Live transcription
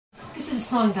This is a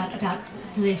song about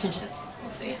relationships.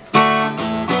 We'll see.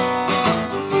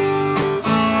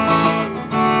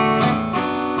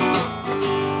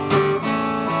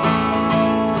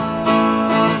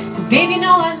 Baby,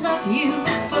 know I love you,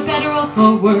 for better or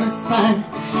for worse, but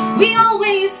we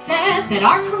always said that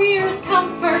our careers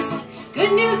come first.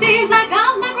 Good news is I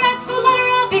got my grad school letter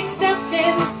of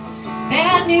acceptance.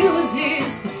 Bad news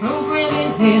is the program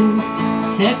is in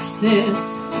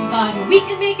Texas, but we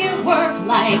can make it work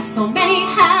like so many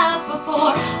have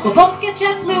before. We'll both get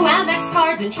JetBlue Amex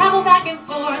cards and travel back and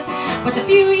forth. What's a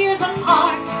few years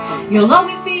apart, you'll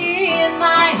always be in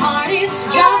my heart. It's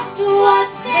just what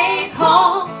they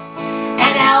call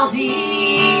an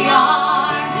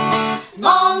LDR,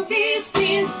 long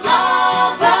distance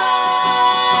lover.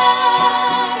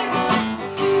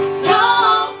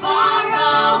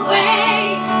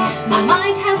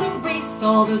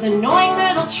 All those annoying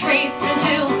little traits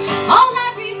until all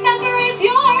I remember is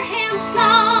your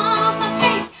handsome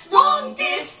face. Long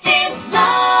distance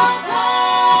lover,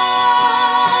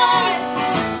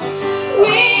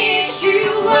 wish you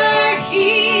were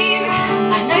here.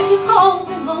 My nights are cold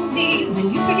and lonely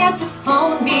when you forget to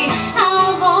phone me.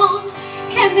 How long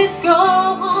can this go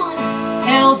on,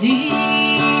 LDR?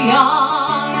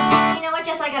 You know what,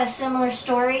 Jess, I got a similar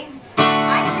story.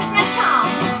 I first met Tom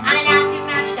on an active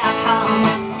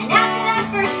match.com.